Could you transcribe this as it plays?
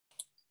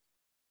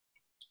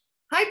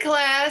Hi,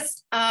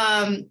 class.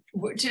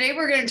 Today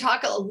we're going to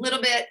talk a little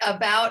bit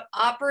about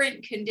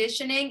operant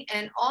conditioning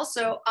and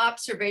also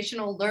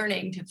observational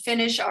learning to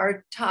finish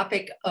our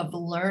topic of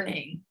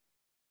learning.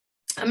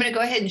 I'm going to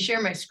go ahead and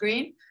share my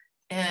screen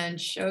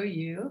and show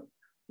you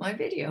my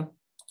video.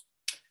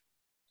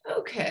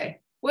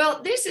 Okay,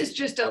 well, this is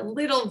just a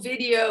little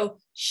video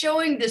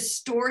showing the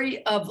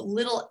story of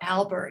little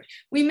Albert.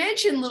 We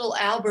mentioned little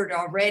Albert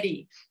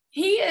already.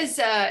 He is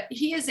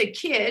a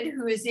kid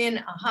who is in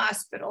a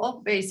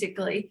hospital,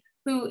 basically,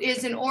 who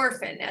is an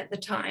orphan at the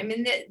time.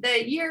 And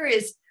the year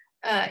is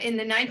in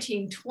the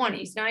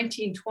 1920s,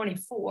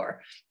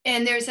 1924.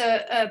 And there's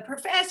a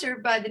professor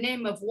by the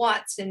name of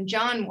Watson,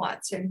 John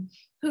Watson,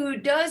 who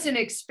does an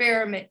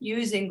experiment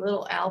using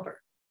little Albert.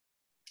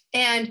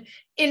 And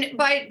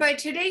by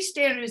today's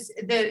standards,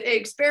 the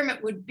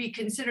experiment would be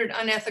considered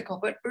unethical.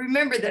 But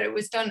remember that it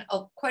was done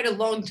quite a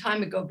long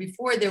time ago,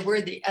 before there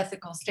were the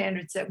ethical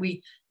standards that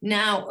we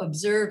now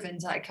observe in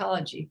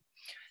psychology.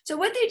 So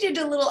what they did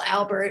to little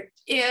Albert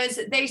is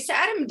they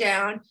sat him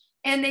down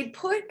and they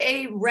put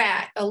a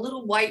rat, a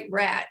little white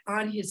rat,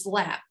 on his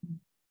lap.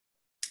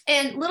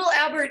 And little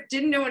Albert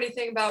didn't know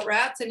anything about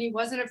rats, and he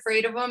wasn't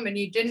afraid of them. And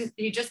he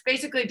just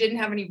basically didn't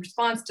have any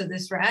response to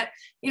this rat.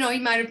 You know, he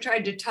might have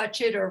tried to touch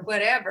it or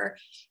whatever,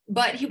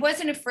 but he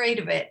wasn't afraid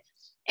of it.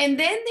 And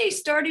then they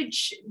started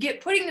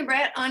putting the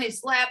rat on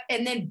his lap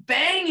and then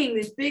banging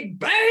this big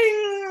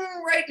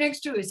bang right next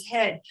to his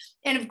head.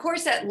 And of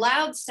course, that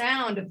loud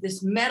sound of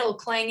this metal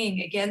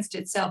clanging against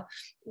itself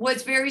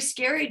was very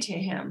scary to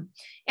him.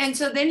 And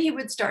so then he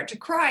would start to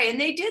cry. And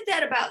they did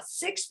that about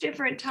 6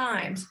 different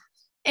times.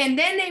 And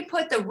then they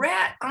put the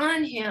rat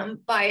on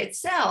him by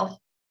itself,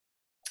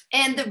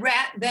 and the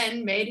rat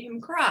then made him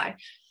cry.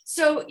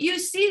 So you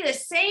see the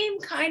same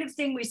kind of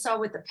thing we saw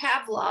with the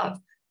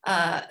Pavlov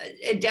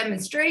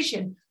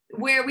demonstration,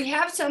 where we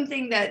have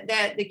something that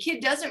the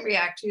kid doesn't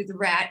react to, the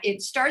rat.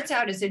 It starts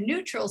out as a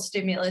neutral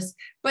stimulus,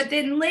 but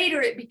then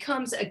later it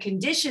becomes a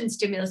conditioned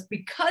stimulus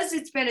because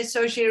it's been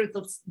associated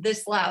with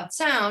this loud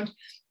sound.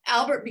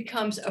 Albert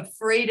becomes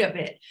afraid of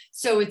it.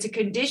 So it's a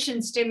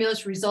conditioned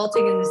stimulus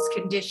resulting in this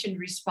conditioned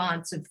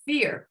response of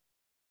fear.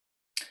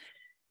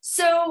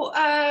 So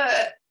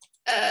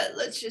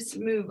let's just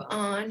move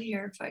on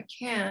here if I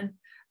can.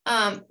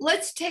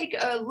 Let's take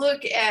a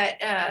look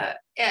at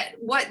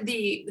what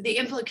the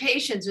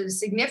implications or the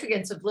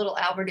significance of little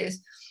Albert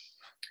is.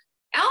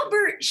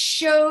 Albert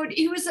showed,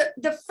 he was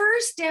the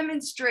first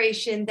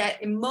demonstration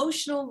that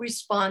emotional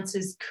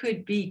responses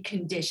could be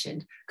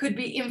conditioned, could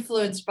be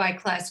influenced by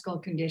classical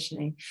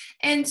conditioning.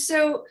 And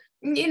so,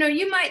 you know,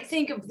 you might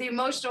think of the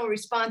emotional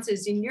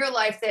responses in your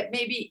life that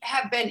maybe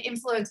have been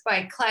influenced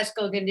by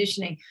classical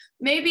conditioning.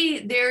 Maybe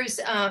there's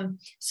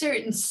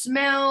certain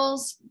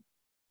smells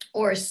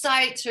or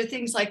sights or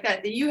things like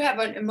that that you have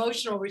an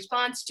emotional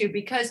response to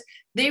because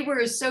they were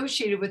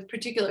associated with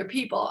particular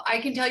people. I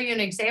can tell you an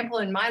example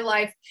in my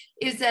life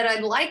is that I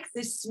like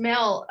the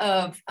smell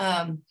of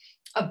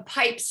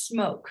pipe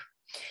smoke.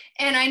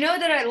 And I know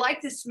that I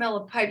like the smell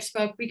of pipe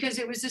smoke because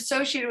it was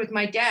associated with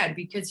my dad,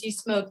 because he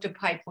smoked a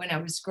pipe when I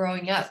was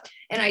growing up.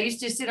 And I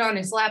used to sit on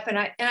his lap, and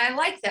I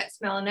like that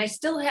smell. And I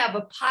still have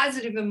a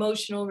positive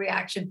emotional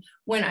reaction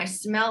when I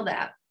smell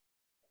that.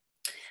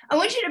 I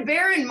want you to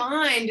bear in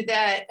mind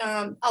that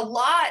a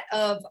lot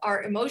of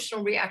our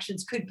emotional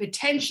reactions could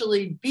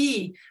potentially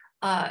be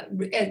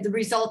the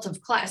result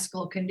of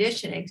classical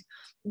conditioning.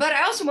 But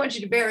I also want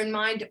you to bear in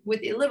mind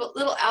with the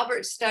little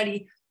Albert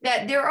study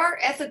that there are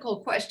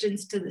ethical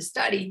questions to the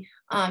study,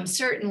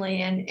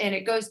 certainly, and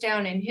it goes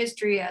down in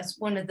history as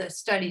one of the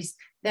studies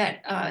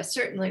that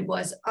certainly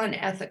was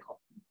unethical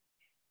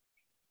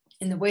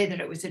in the way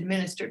that it was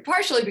administered,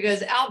 partially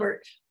because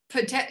Albert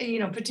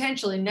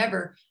potentially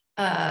never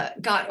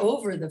got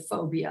over the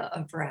phobia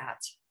of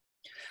rats.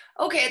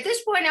 Okay, at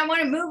this point, I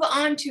want to move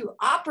on to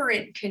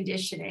operant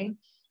conditioning.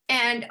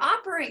 And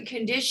operant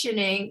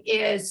conditioning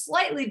is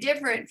slightly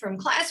different from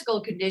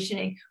classical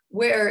conditioning,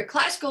 where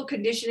classical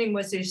conditioning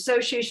was the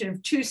association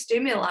of 2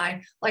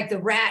 stimuli, like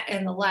the rat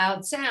and the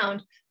loud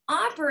sound.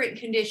 Operant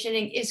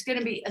conditioning is going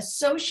to be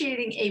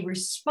associating a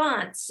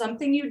response,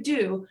 something you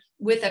do,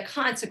 with a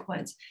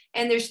consequence.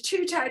 And there's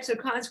 2 types of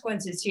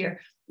consequences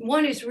here.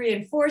 One is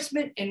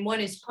reinforcement and one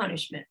is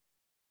punishment.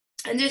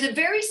 And there's a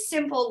very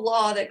simple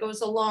law that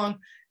goes along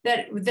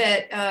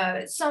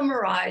that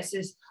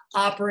summarizes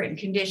operant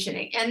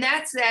conditioning. And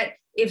that's that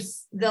if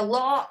the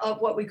law of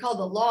what we call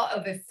the law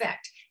of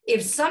effect,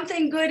 if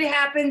something good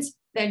happens,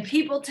 then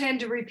people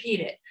tend to repeat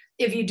it.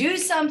 If you do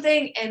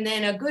something and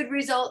then a good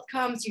result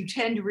comes, you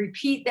tend to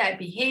repeat that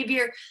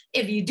behavior.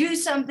 If you do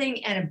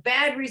something and a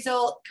bad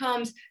result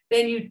comes,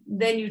 then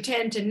you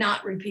tend to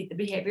not repeat the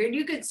behavior. And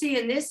you could see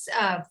in this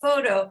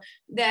photo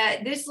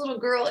that this little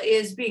girl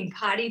is being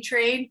potty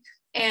trained.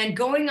 And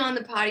going on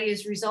the potty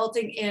is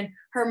resulting in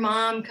her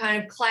mom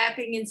kind of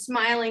clapping and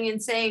smiling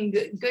and saying,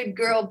 good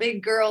girl,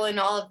 big girl, and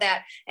all of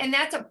that. And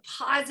that's a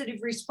positive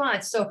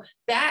response. So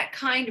that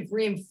kind of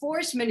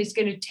reinforcement is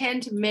going to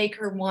tend to make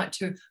her want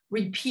to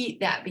repeat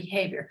that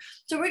behavior.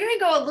 So we're going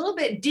to go a little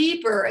bit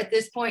deeper at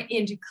this point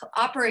into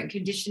operant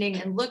conditioning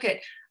and look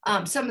at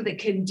some of the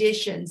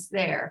conditions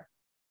there.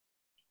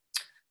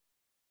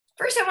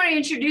 First, I want to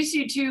introduce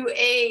you to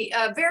a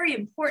very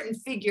important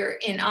figure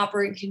in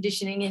operant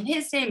conditioning, and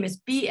his name is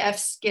B.F.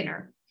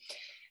 Skinner.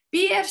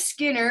 B.F.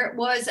 Skinner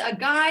was a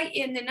guy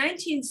in the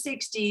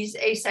 1960s,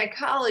 a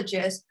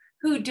psychologist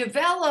who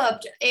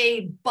developed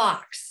a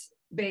box,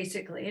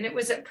 basically, and it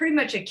was pretty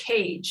much a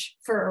cage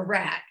for a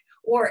rat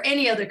or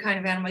any other kind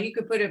of animal. You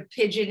could put a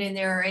pigeon in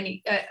there or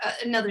any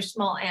another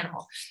small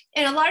animal.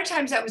 And a lot of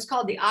times that was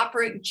called the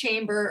operant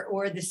chamber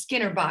or the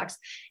Skinner box.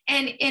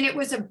 And it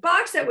was a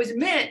box that was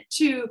meant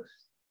to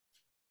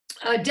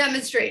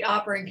demonstrate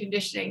operant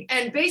conditioning.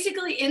 And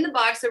basically in the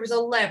box, there was a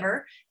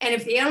lever. And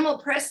if the animal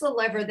pressed the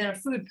lever, then a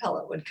food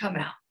pellet would come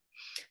out.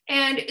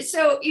 And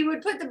so you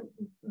would put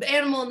the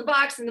animal in the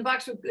box, and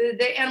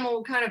the animal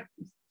would kind of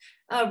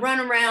run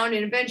around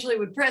and eventually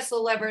would press the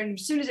lever. And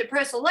as soon as it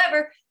pressed the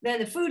lever, then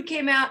the food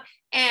came out.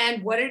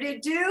 And what did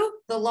it do?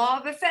 The law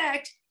of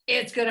effect,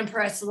 it's going to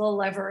press the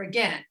lever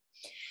again.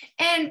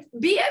 And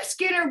B.F.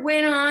 Skinner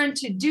went on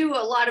to do a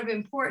lot of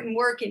important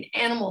work in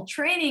animal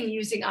training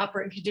using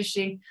operant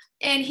conditioning.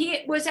 And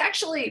he was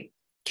actually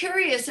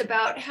curious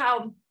about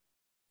how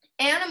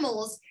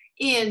animals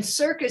in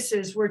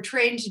circuses were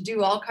trained to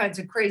do all kinds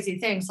of crazy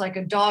things, like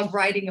a dog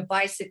riding a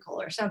bicycle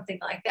or something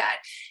like that.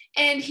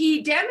 And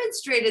he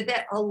demonstrated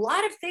that a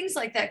lot of things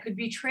like that could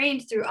be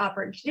trained through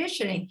operant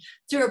conditioning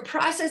through a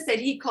process that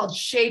he called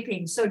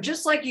shaping. So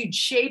just like you'd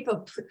shape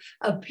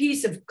a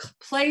piece of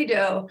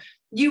Play-Doh,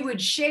 you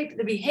would shape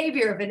the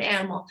behavior of an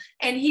animal.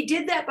 And he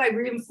did that by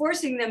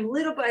reinforcing them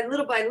little by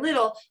little by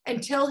little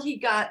until he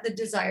got the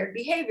desired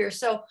behavior.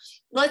 So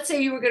let's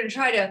say you were going to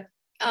try to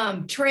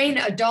train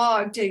a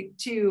dog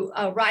to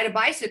ride a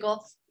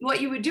bicycle.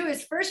 What you would do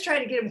is first try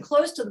to get him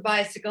close to the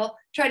bicycle,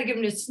 try to get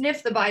him to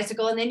sniff the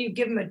bicycle, and then you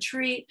give him a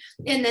treat.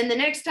 And then the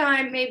next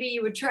time, maybe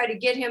you would try to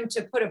get him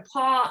to put a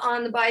paw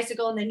on the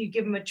bicycle, and then you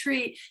give him a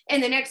treat.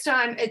 And the next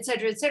time, et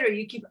cetera,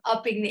 you keep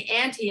upping the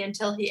ante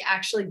until he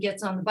actually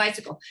gets on the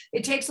bicycle.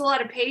 It takes a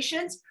lot of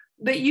patience,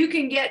 but you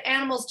can get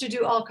animals to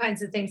do all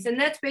kinds of things. And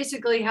that's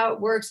basically how it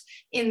works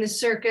in the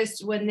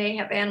circus when they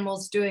have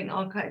animals doing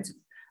all kinds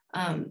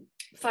of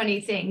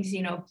funny things,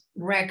 you know,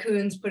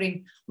 raccoons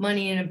putting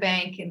money in a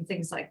bank and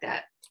things like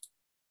that.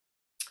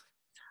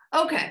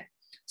 Okay,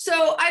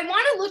 so I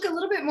want to look a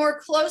little bit more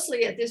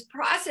closely at this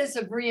process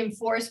of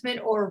reinforcement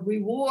or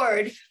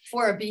reward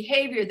for a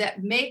behavior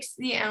that makes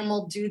the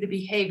animal do the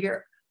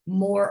behavior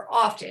more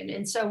often.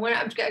 And so when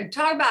I'm going to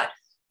talk about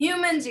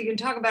humans, you can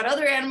talk about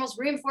other animals,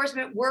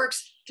 reinforcement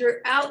works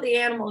throughout the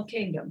animal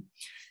kingdom.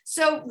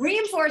 So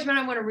reinforcement,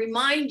 I want to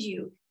remind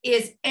you,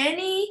 is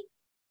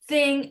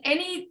anything,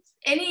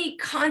 any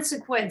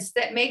consequence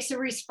that makes a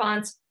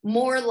response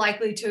more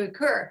likely to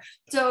occur.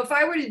 So if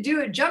I were to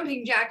do a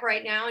jumping jack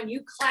right now and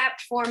you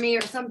clapped for me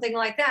or something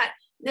like that,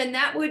 then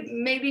that would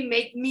maybe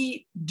make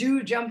me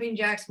do jumping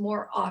jacks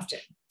more often.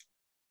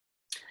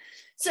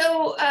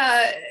 So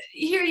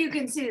here you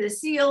can see the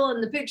seal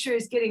in the picture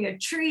is getting a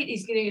treat.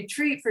 He's getting a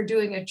treat for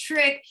doing a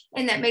trick,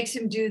 and that makes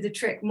him do the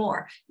trick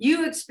more.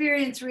 You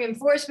experience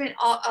reinforcement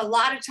a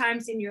lot of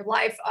times in your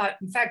life.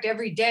 In fact,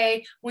 every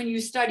day when you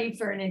study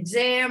for an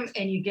exam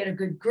and you get a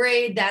good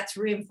grade, that's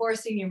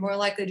reinforcing. You're more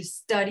likely to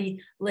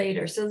study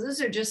later. So those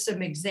are just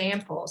some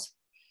examples.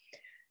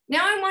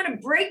 Now I want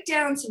to break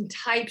down some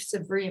types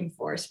of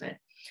reinforcement.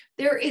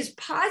 There is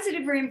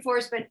positive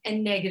reinforcement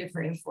and negative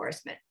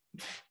reinforcement.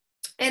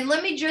 And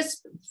let me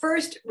just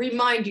first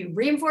remind you,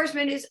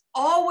 reinforcement is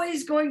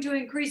always going to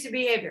increase the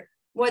behavior.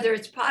 Whether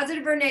it's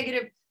positive or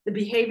negative, the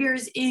behavior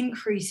is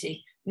increasing,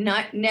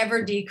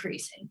 never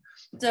decreasing.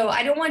 So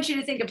I don't want you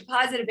to think of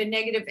positive and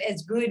negative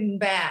as good and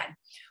bad.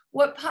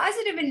 What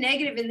positive and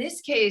negative in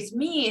this case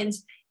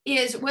means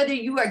is whether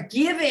you are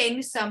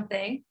giving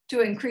something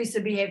to increase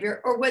the behavior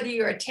or whether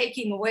you are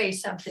taking away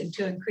something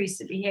to increase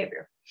the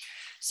behavior.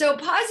 So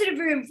positive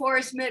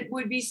reinforcement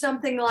would be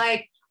something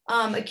like,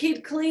 a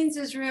kid cleans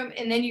his room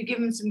and then you give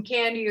him some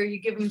candy or you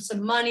give him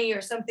some money or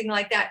something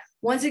like that.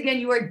 Once again,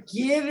 you are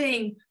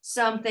giving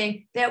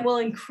something that will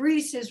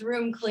increase his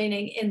room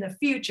cleaning in the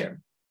future.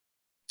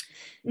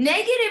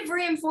 Negative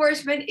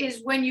reinforcement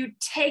is when you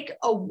take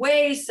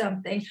away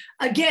something,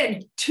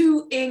 again,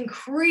 to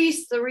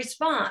increase the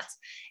response.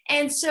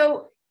 And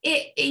so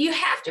you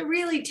have to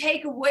really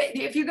take away,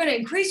 if you're going to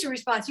increase your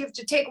response, you have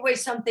to take away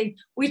something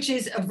which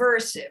is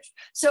aversive.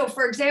 So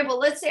for example,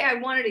 let's say I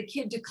wanted a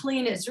kid to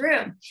clean his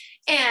room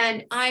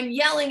and I'm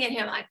yelling at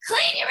him, I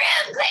clean your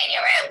room, clean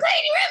your room,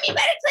 clean your room, you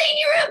better clean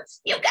your room,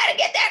 you got to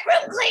get that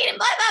room clean and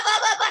blah, blah, blah,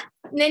 blah,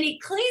 blah. And then he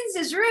cleans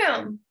his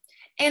room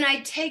and I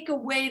take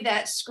away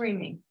that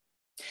screaming.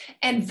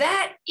 And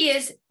that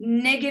is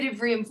negative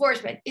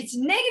reinforcement. It's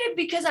negative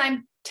because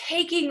I'm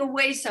taking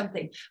away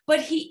something, but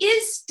he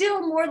is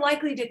still more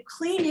likely to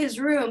clean his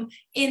room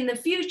in the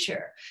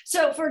future.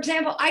 So for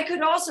example, I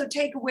could also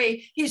take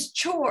away his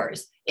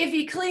chores. If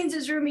he cleans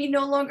his room, he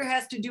no longer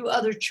has to do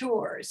other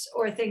chores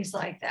or things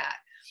like that.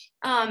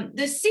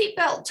 The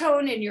seatbelt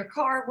tone in your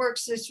car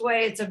works this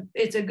way.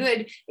 It's a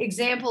good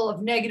example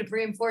of negative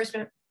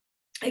reinforcement.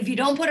 If you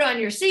don't put on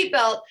your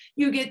seatbelt,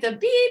 you get the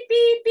beep,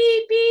 beep,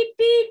 beep, beep,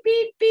 beep,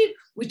 beep, beep,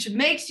 which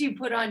makes you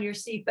put on your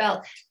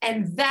seatbelt,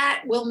 and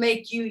that will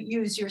make you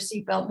use your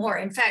seatbelt more.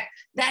 In fact,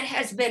 that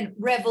has been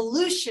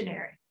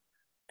revolutionary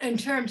in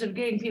terms of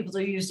getting people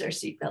to use their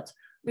seatbelts,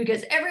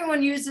 because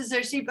everyone uses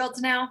their seatbelts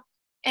now,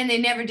 and they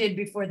never did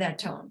before that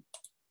tone.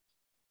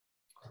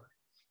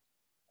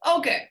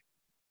 Okay.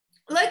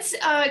 Let's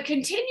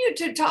continue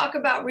to talk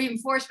about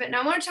reinforcement.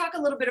 And I want to talk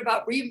a little bit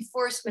about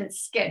reinforcement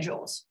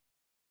schedules.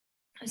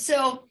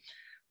 So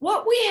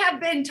what we have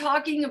been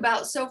talking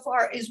about so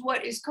far is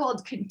what is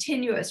called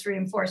continuous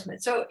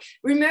reinforcement. So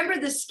remember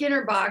the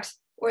Skinner box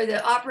or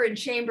the operant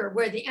chamber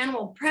where the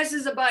animal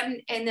presses a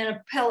button and then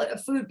a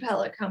food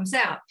pellet comes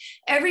out.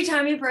 Every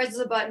time he presses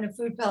a button, a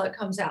food pellet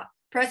comes out.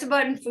 Press a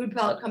button, food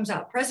pellet comes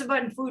out. Press a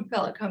button, food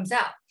pellet comes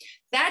out.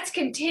 That's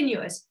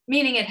continuous,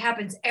 meaning it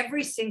happens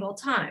every single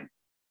time.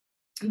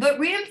 But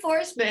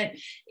reinforcement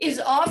is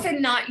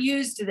often not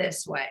used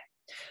this way.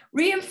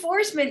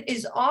 Reinforcement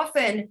is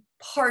often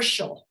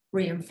partial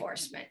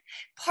reinforcement.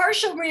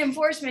 Partial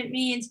reinforcement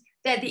means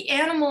that the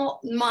animal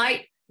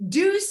might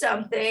do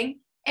something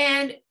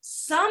and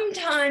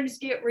sometimes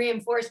get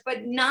reinforced,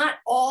 but not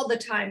all the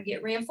time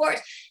get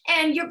reinforced.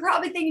 And you're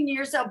probably thinking to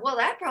yourself, well,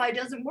 that probably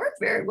doesn't work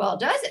very well,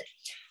 does it?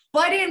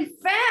 But in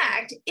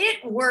fact,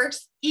 it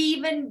works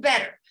even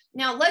better.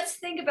 Now let's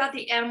think about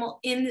the animal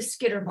in the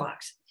Skinner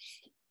box.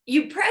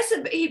 He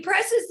presses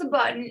the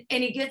button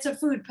and he gets a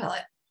food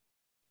pellet.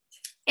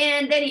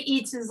 And then he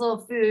eats his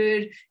little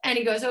food and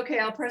he goes, okay,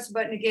 I'll press a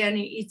button again.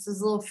 He eats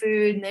his little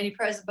food, and then he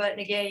presses a button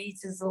again, he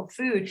eats his little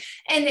food.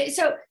 And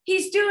so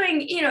he's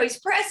doing, he's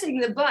pressing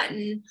the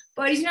button,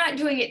 but he's not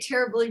doing it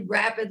terribly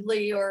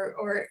rapidly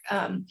or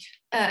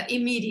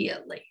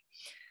immediately.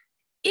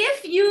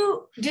 If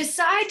you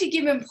decide to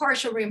give him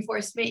partial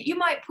reinforcement, you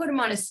might put him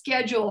on a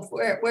schedule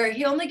where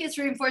he only gets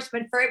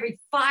reinforcement for every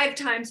 5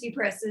 times he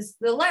presses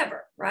the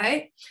lever,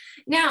 right?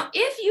 Now,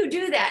 if you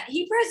do that,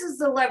 he presses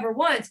the lever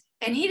once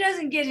and he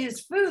doesn't get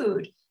his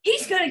food,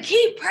 he's going to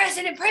keep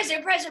pressing and pressing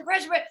and pressing and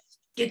pressing,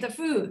 get the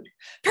food.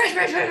 Press,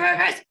 press, press, press,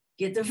 press,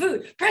 get the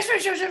food. Press,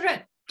 press, press, press,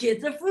 press, get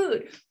the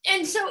food.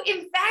 And so,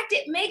 in fact,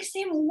 it makes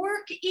him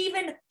work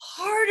even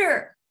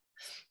harder.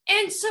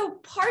 And so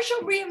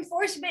partial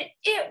reinforcement,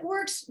 it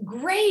works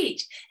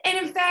great. And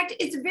in fact,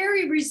 it's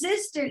very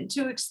resistant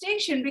to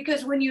extinction,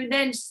 because when you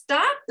then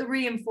stop the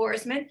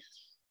reinforcement,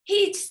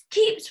 he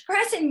keeps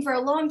pressing for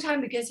a long time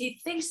because he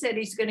thinks that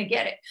he's going to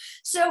get it.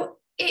 So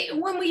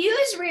when we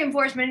use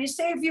reinforcement, you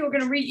say if you were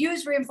going to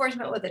use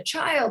reinforcement with a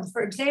child,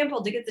 for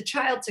example, to get the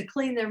child to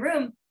clean their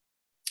room,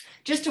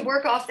 just to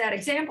work off that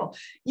example,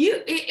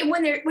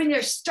 when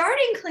they're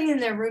starting cleaning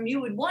their room, you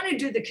would want to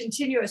do the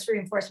continuous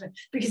reinforcement,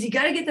 because you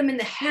got to get them in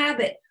the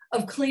habit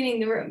of cleaning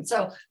the room.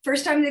 So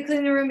first time they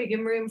clean the room, you give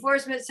them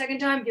reinforcement. Second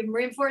time, give them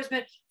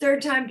reinforcement.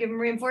 Third time, give them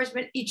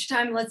reinforcement. Each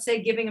time, let's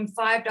say, giving them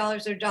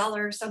 $5 or $1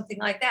 or something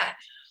like that.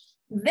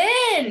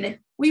 Then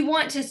we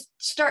want to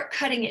start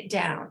cutting it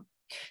down.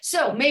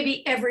 So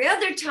maybe every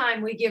other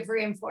time we give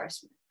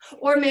reinforcement.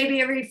 Or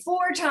maybe every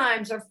 4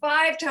 times or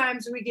 5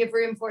 times we give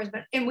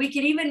reinforcement, and we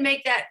can even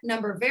make that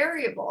number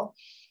variable.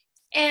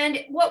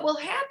 And what will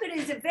happen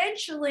is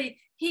eventually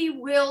he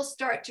will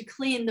start to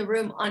clean the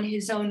room on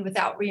his own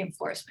without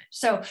reinforcement.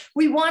 So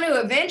we want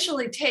to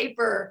eventually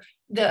taper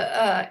the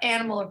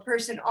animal or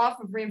person off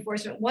of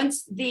reinforcement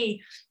once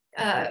the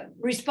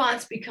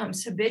response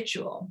becomes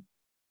habitual.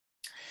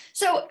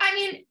 So, I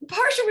mean,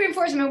 partial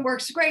reinforcement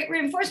works great.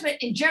 Reinforcement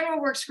in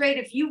general works great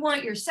if you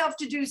want yourself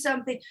to do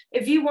something,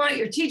 if you want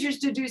your teachers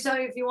to do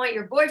something, if you want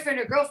your boyfriend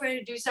or girlfriend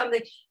to do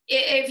something,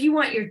 if you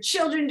want your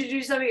children to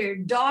do something, or your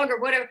dog or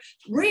whatever.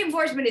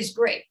 Reinforcement is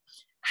great.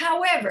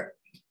 However,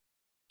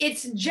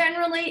 it's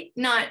generally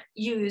not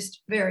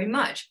used very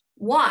much.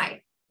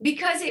 Why?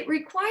 Because it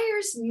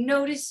requires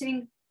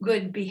noticing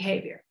good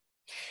behavior.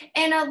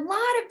 And a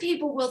lot of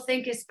people will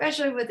think,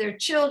 especially with their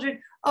children,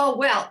 oh,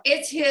 well,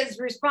 it's his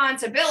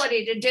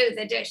responsibility to do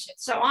the dishes,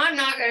 so I'm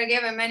not going to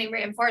give him any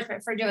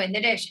reinforcement for doing the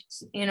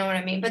dishes. You know what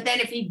I mean? But then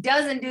if he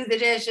doesn't do the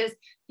dishes,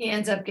 he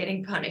ends up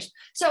getting punished.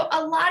 So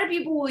a lot of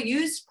people will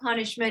use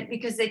punishment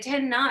because they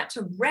tend not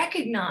to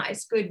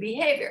recognize good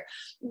behavior.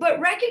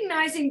 But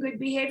recognizing good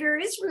behavior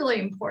is really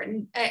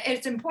important.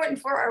 It's important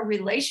for our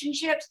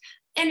relationships.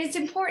 And it's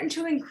important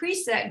to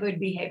increase that good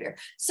behavior.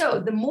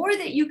 So the more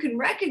that you can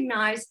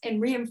recognize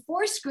and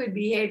reinforce good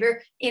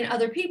behavior in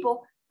other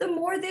people, the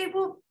more they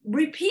will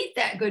repeat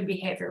that good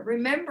behavior,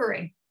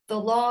 remembering the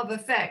law of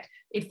effect.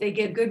 If they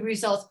get good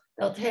results,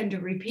 they'll tend to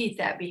repeat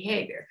that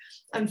behavior.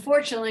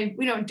 Unfortunately,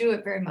 we don't do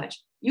it very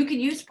much. You can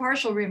use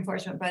partial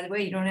reinforcement, by the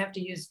way. You don't have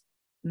to use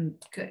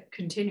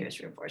continuous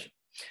reinforcement.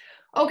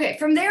 Okay,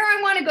 from there,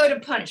 I want to go to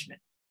punishment.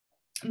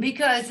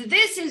 because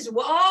this is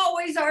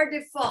always our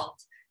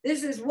default.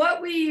 This is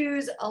what we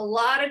use a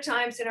lot of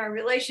times in our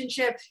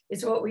relationship.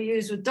 It's what we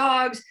use with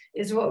dogs.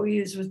 It's what we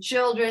use with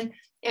children.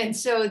 And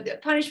so the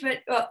punishment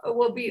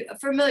will be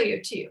familiar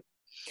to you.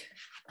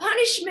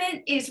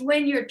 Punishment is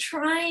when you're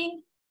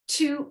trying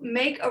to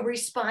make a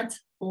response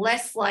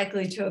less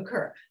likely to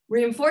occur.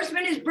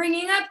 Reinforcement is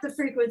bringing up the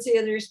frequency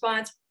of the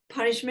response.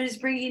 Punishment is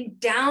bringing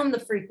down the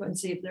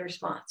frequency of the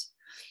response.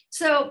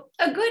 So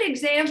a good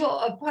example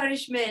of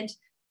punishment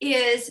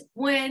is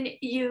when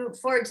you,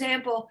 for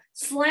example,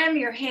 slam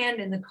your hand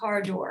in the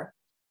car door.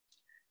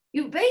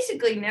 You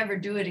basically never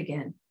do it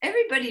again.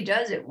 Everybody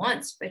does it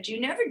once, but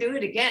you never do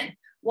it again.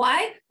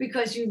 Why?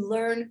 Because you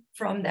learn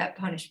from that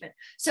punishment.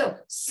 So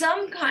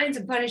some kinds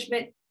of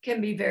punishment can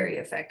be very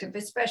effective,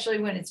 especially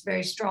when it's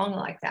very strong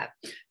like that.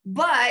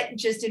 But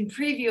just in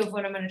preview of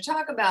what I'm going to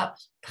talk about,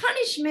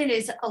 punishment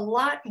is a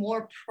lot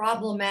more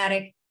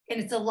problematic and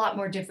it's a lot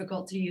more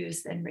difficult to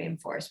use than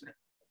reinforcement.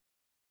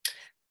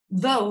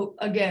 Though,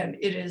 again,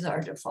 it is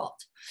our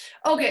default.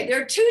 Okay,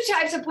 there are two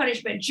types of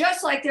punishment,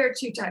 just like there are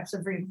two types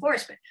of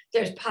reinforcement.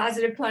 There's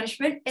positive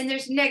punishment and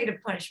there's negative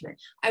punishment.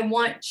 I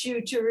want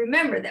you to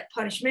remember that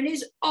punishment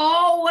is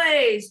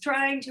always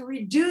trying to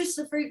reduce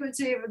the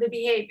frequency of the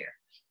behavior.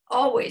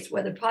 Always,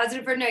 whether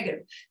positive or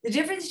negative. The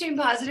difference between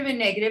positive and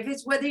negative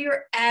is whether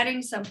you're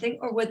adding something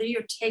or whether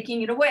you're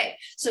taking it away.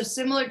 So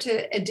similar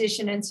to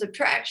addition and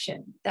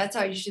subtraction. That's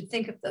how you should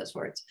think of those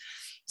words.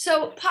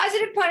 So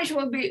positive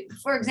punishment would be,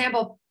 for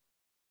example,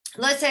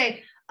 let's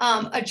say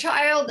a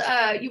child,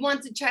 you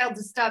want the child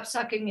to stop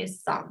sucking his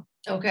thumb,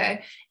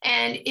 okay?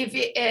 And if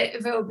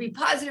it would be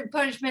positive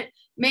punishment,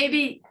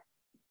 maybe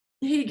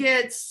he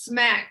gets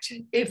smacked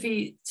if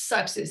he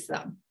sucks his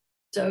thumb.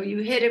 So you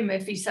hit him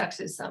if he sucks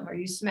his thumb or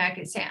you smack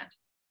his hand.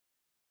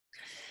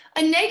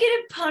 A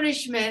negative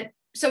punishment,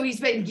 so he's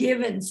been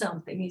given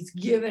something, he's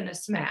given a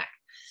smack.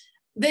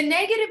 The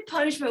negative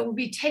punishment would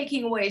be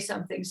taking away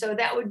something. So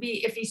that would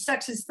be if he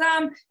sucks his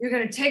thumb, you're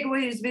going to take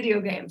away his video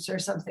games or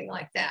something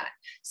like that.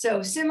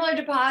 So similar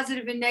to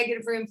positive and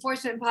negative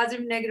reinforcement, positive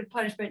and negative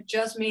punishment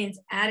just means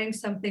adding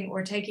something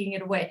or taking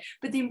it away.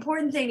 But the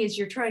important thing is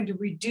you're trying to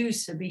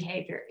reduce a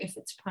behavior if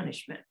it's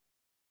punishment.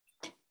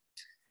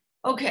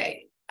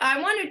 Okay,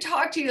 I want to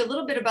talk to you a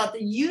little bit about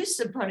the use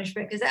of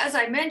punishment because as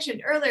I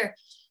mentioned earlier,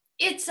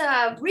 it's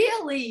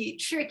really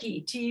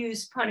tricky to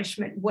use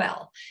punishment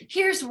well.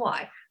 Here's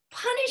why.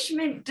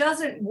 Punishment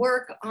doesn't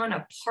work on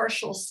a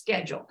partial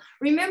schedule.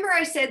 Remember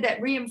I said that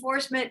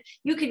reinforcement,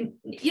 you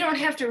don't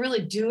have to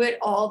really do it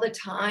all the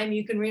time.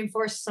 You can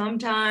reinforce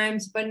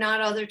sometimes, but not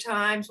other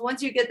times.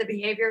 Once you get the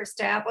behavior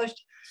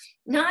established,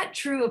 not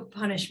true of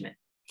punishment.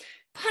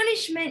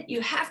 Punishment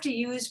you have to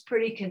use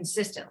pretty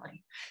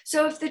consistently.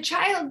 So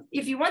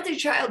if you want the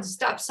child to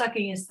stop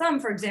sucking his thumb,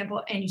 for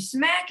example, and you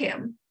smack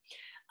him,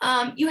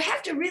 you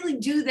have to really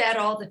do that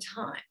all the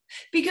time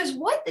because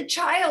what the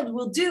child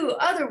will do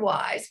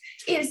otherwise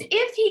is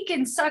if he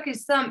can suck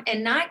his thumb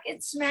and not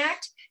get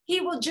smacked, he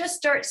will just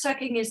start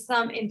sucking his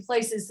thumb in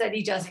places that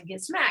he doesn't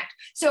get smacked.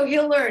 So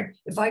he'll learn,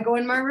 if I go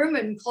in my room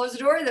and close the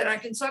door, then I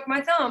can suck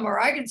my thumb, or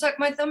I can suck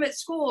my thumb at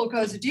school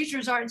because the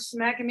teachers aren't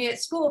smacking me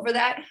at school for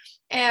that.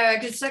 And I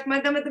can suck my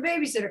thumb at the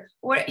babysitter.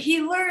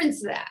 He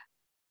learns that.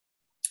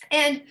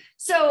 And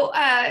so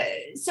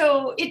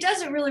it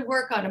doesn't really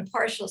work on a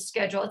partial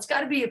schedule. It's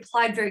got to be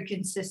applied very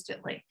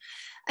consistently.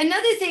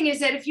 Another thing is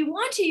that if you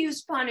want to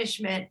use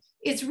punishment,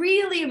 it's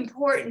really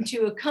important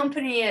to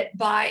accompany it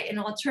by an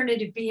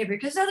alternative behavior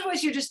because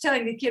otherwise you're just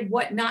telling the kid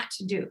what not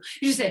to do.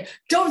 You just say,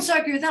 don't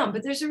suck your thumb,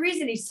 but there's a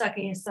reason he's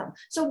sucking his thumb.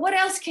 So what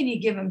else can you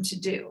give him to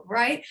do,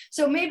 right?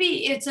 So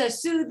maybe it's a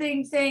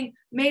soothing thing.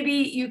 Maybe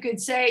you could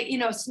say,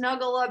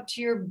 snuggle up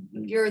to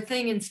your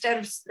thing instead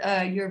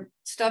of your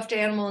stuffed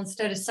animal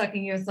instead of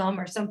sucking your thumb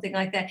or something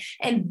like that.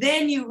 And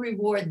then you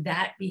reward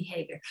that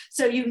behavior.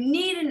 So you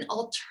need an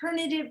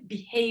alternative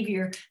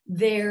behavior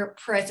there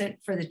present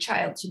for the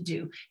child to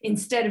do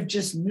instead of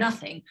just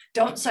nothing.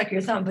 Don't suck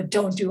your thumb, but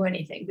don't do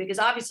anything because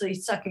obviously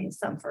he's sucking his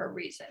thumb for a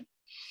reason.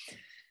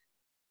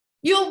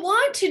 You'll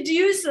want to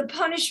use the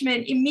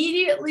punishment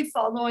immediately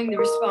following the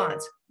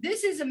response.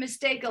 This is a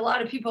mistake a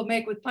lot of people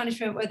make with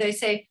punishment where they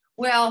say,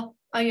 well,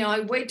 I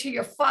wait till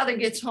your father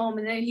gets home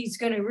and then he's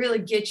going to really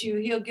get you.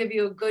 He'll give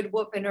you a good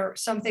whooping or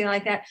something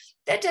like that.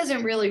 That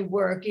doesn't really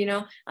work,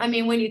 I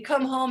mean, when you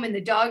come home and the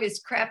dog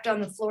is crapped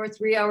on the floor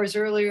 3 hours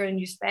earlier and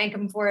you spank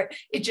him for it,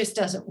 it just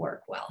doesn't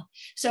work well.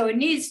 So it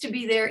needs to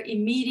be there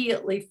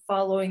immediately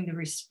following the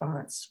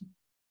response.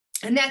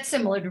 And that's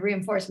similar to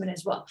reinforcement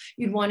as well.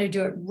 You'd want to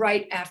do it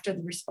right after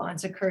the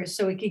response occurs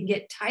so it can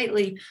get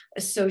tightly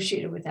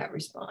associated with that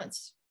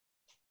response.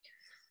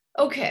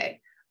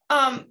 Okay.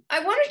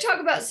 I want to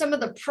talk about some of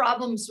the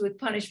problems with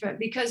punishment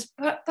because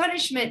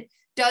punishment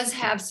does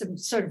have some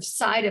sort of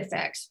side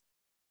effects.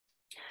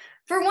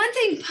 For one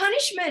thing,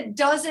 punishment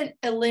doesn't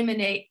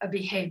eliminate a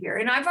behavior.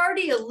 And I've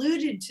already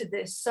alluded to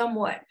this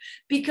somewhat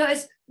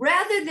because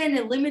rather than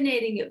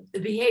eliminating the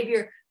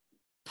behavior,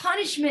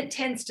 punishment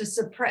tends to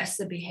suppress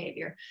the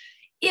behavior.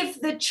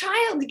 If the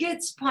child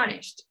gets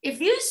punished,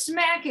 if you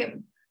smack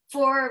him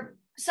for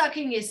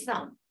sucking his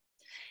thumb.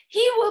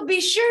 He will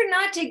be sure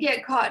not to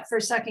get caught for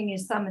sucking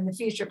his thumb in the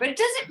future, but it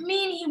doesn't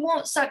mean he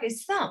won't suck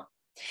his thumb.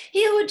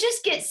 He will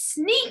just get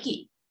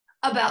sneaky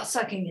about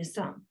sucking his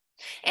thumb.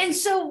 And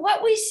so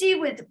what we see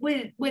with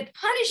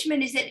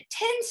punishment is that it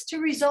tends to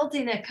result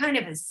in a kind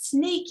of a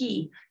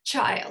sneaky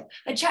child.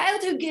 A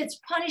child who gets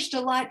punished a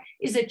lot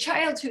is a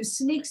child who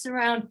sneaks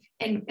around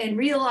and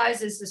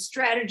realizes the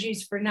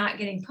strategies for not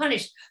getting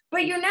punished,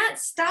 but you're not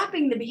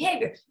stopping the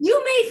behavior.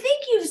 You may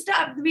think you've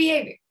stopped the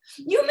behavior.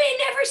 You may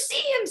never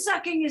see him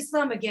sucking his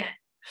thumb again,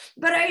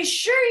 but I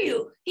assure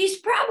you, he's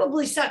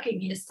probably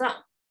sucking his thumb.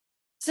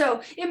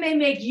 So it may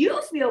make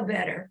you feel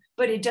better,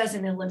 but it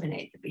doesn't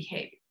eliminate the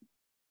behavior.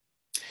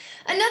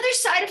 Another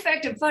side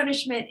effect of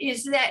punishment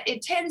is that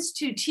it tends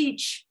to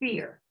teach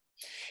fear.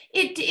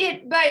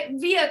 But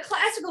via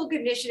classical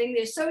conditioning,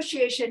 the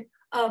association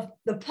of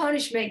the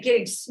punishment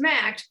getting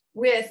smacked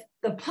with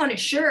the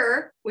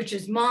punisher, which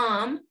is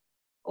mom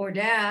or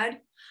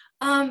dad,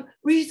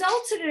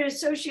 results in an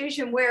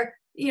association where,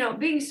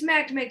 being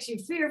smacked makes you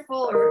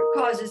fearful or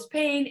causes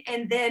pain,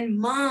 and then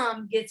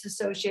mom gets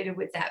associated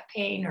with that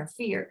pain or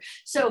fear.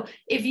 So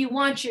if you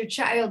want your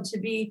child to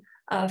be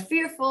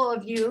fearful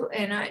of you,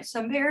 and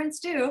some parents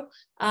do,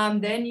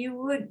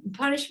 then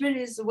punishment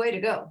is the way to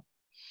go.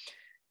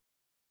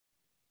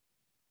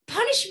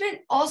 Punishment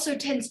also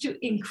tends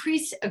to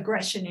increase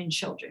aggression in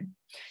children.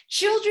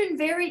 Children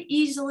very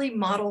easily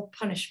model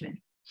punishment.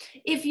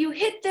 If you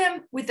hit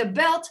them with a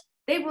belt,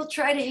 they will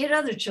try to hit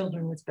other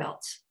children with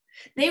belts.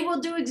 They will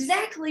do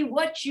exactly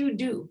what you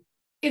do.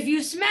 If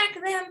you smack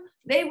them,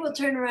 they will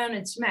turn around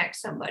and smack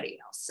somebody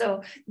else.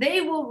 So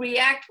they will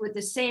react with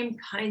the same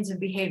kinds of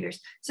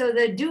behaviors. So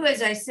the do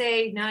as I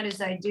say, not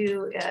as I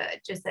do,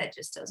 that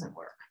just doesn't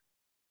work.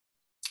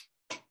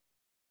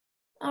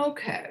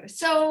 Okay,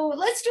 so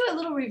let's do a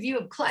little review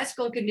of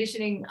classical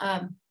conditioning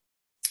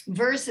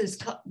versus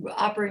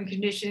operant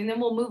conditioning, then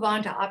we'll move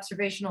on to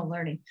observational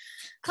learning.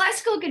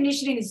 Classical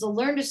conditioning is the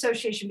learned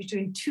association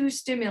between two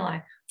stimuli.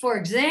 For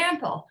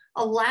example,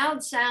 a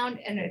loud sound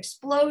and an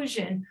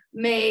explosion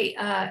may,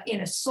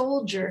 in a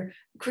soldier,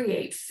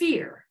 create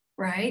fear,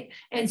 right?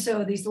 And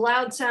so these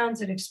loud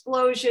sounds and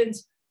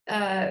explosions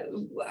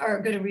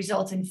are going to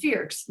result in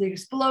fear. The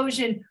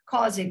explosion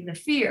causing the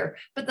fear,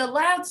 but the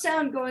loud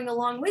sound going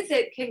along with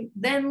it can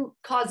then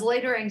cause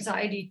later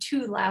anxiety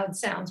to loud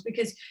sounds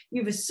because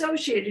you've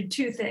associated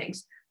two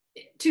things,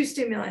 two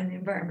stimuli in the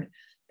environment,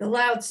 the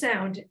loud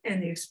sound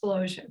and the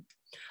explosion.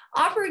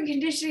 Operant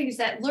conditioning is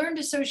that learned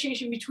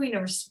association between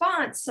a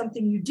response,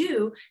 something you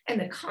do, and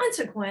the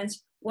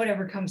consequence,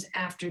 whatever comes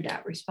after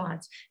that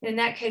response. And in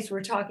that case,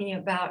 we're talking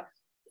about,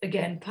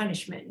 again,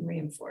 punishment and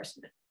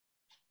reinforcement.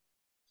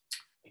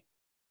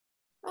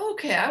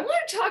 Okay, I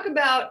want to talk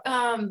about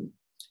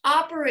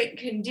operant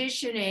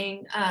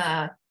conditioning,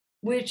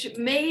 which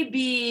may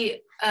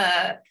be,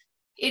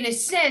 in a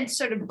sense,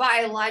 sort of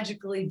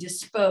biologically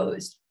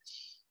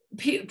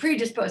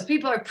predisposed.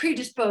 People are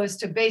predisposed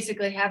to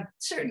basically have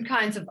certain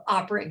kinds of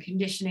operant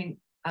conditioning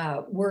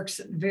works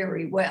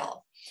very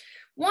well.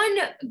 One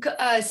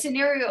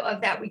scenario of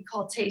that we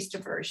call taste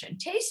aversion.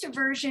 Taste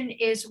aversion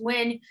is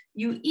when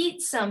you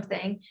eat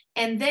something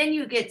and then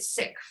you get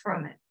sick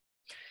from it.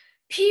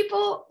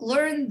 People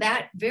learn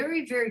that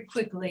very, very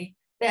quickly,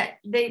 that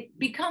they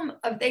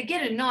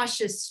get a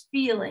nauseous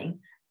feeling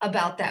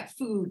about that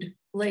food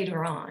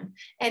later on.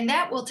 And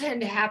that will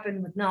tend to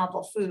happen with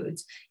novel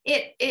foods.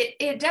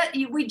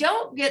 We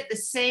don't get the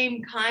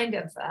same kind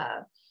of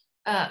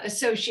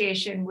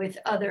association with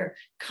other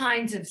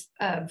kinds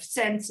of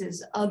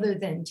senses other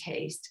than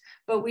taste,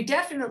 but we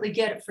definitely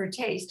get it for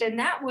taste. And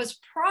that was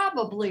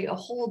probably a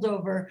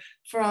holdover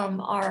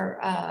from our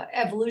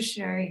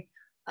evolutionary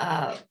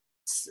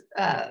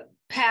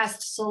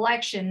past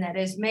selection that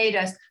has made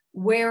us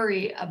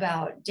wary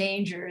about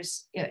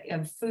dangers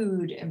of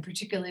food, and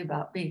particularly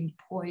about being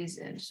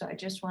poisoned. So I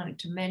just wanted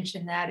to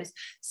mention that as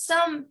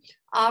some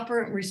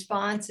operant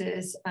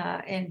responses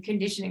and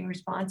conditioning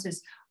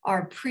responses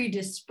are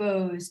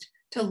predisposed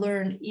to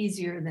learn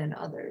easier than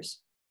others.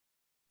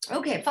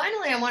 Okay,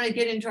 finally, I want to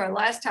get into our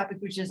last topic,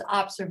 which is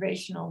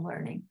observational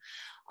learning.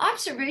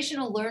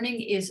 Observational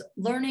learning is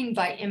learning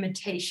by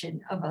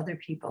imitation of other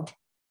people.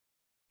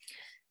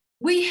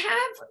 We've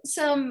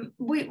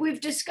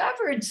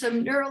discovered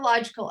some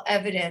neurological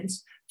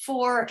evidence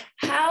for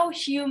how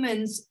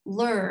humans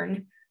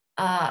learn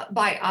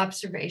by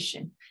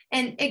observation.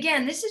 And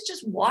again, this is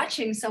just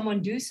watching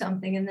someone do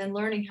something and then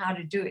learning how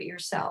to do it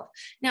yourself.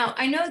 Now,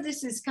 I know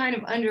this is kind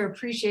of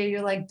underappreciated,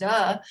 you're like,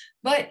 duh,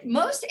 but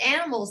most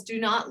animals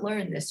do not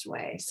learn this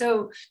way.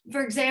 So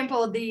for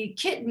example, the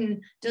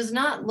kitten does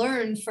not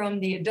learn from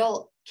the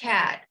adult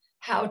cat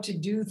how to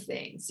do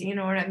things, you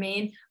know what I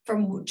mean?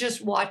 From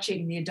just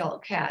watching the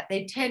adult cat.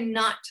 They tend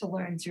not to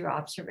learn through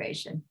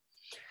observation.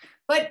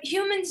 But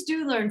humans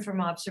do learn from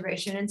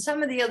observation, and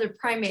some of the other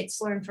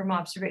primates learn from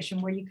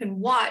observation, where you can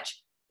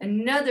watch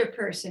another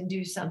person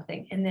do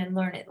something, and then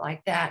learn it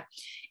like that.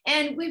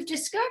 And we've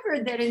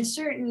discovered that in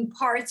certain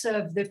parts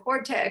of the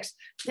cortex,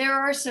 there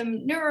are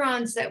some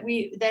neurons that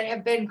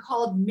have been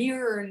called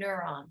mirror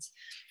neurons.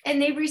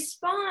 And they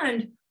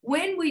respond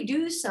when we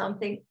do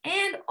something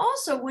and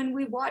also when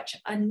we watch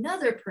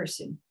another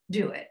person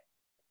do it.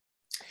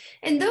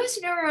 And those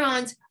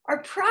neurons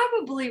are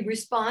probably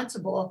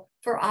responsible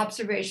for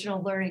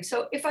observational learning.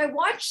 So if I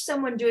watch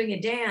someone doing a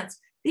dance,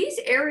 these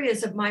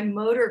areas of my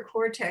motor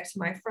cortex,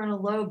 my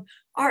frontal lobe,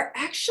 are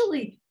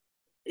actually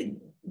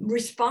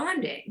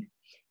responding.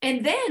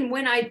 And then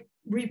when I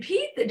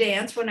repeat the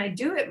dance, when I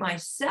do it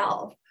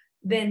myself,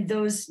 then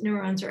those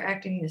neurons are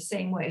acting the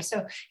same way.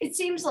 So it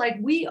seems like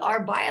we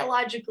are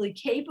biologically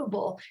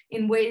capable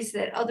in ways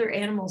that other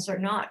animals are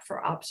not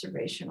for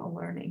observational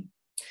learning.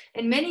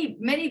 And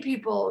many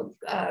people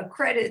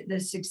credit the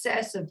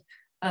success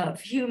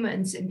of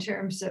humans in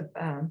terms of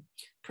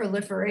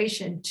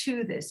proliferation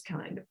to this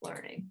kind of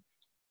learning.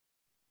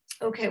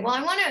 Okay, well,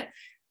 I want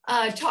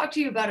to talk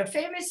to you about a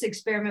famous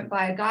experiment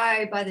by a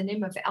guy by the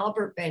name of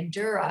Albert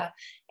Bandura.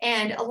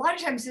 And a lot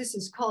of times this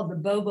is called the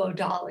Bobo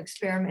doll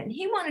experiment.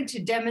 He wanted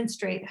to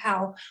demonstrate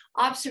how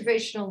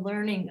observational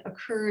learning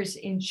occurs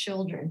in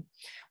children.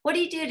 What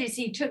he did is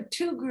he took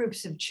two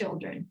groups of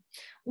children.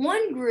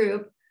 One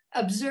group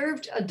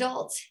observed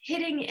adults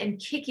hitting and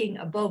kicking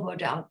a Bobo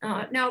doll.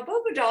 Now, a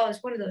Bobo doll is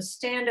one of those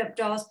stand-up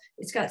dolls.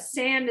 It's got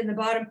sand in the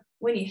bottom.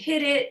 When you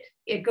hit it,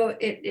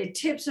 it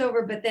tips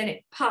over, but then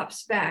it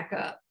pops back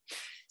up.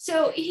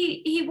 So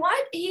he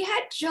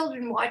had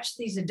children watch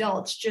these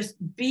adults just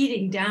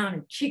beating down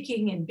and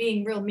kicking and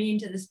being real mean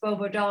to this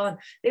Bobo doll. And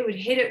they would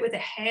hit it with a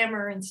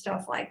hammer and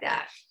stuff like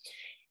that.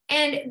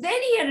 And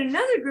then he had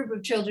another group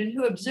of children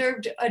who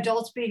observed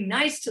adults being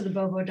nice to the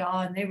Bobo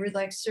doll, and they were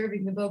like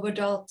serving the Bobo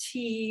doll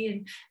tea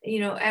and, you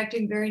know,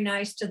 acting very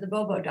nice to the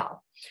Bobo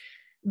doll.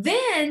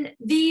 Then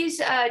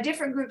these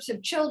different groups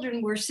of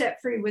children were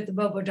set free with the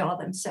Bobo doll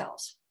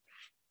themselves.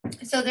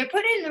 So they're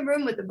put in the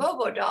room with the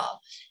Bobo doll.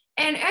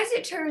 And as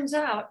it turns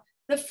out,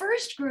 the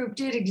first group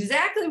did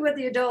exactly what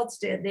the adults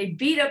did. They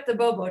beat up the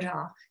Bobo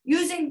doll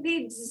using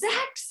the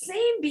exact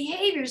same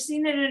behavior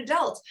seen in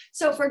adults.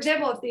 So for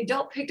example, if the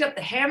adult picked up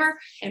the hammer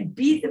and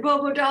beat the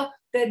Bobo doll,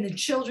 then the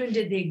children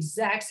did the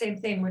exact same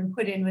thing when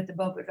put in with the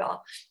Bobo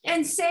doll.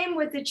 And same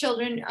with the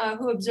children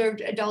who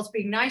observed adults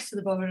being nice to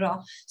the Bobo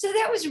doll. So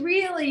that was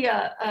really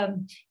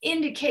an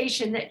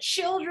indication that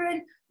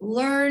children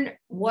learn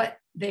what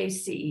they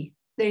see.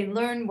 They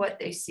learn what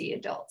they see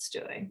adults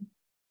doing.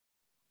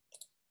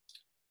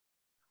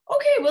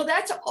 Okay, well,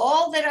 that's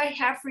all that I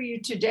have for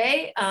you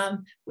today.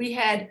 We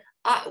had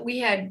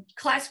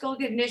classical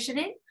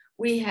conditioning,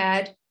 we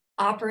had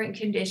operant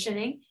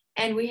conditioning,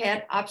 and we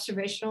had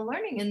observational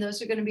learning. And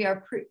those are going to be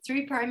our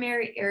three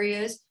primary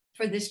areas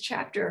for this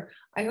chapter.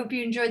 I hope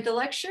you enjoyed the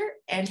lecture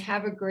and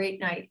have a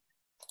great night.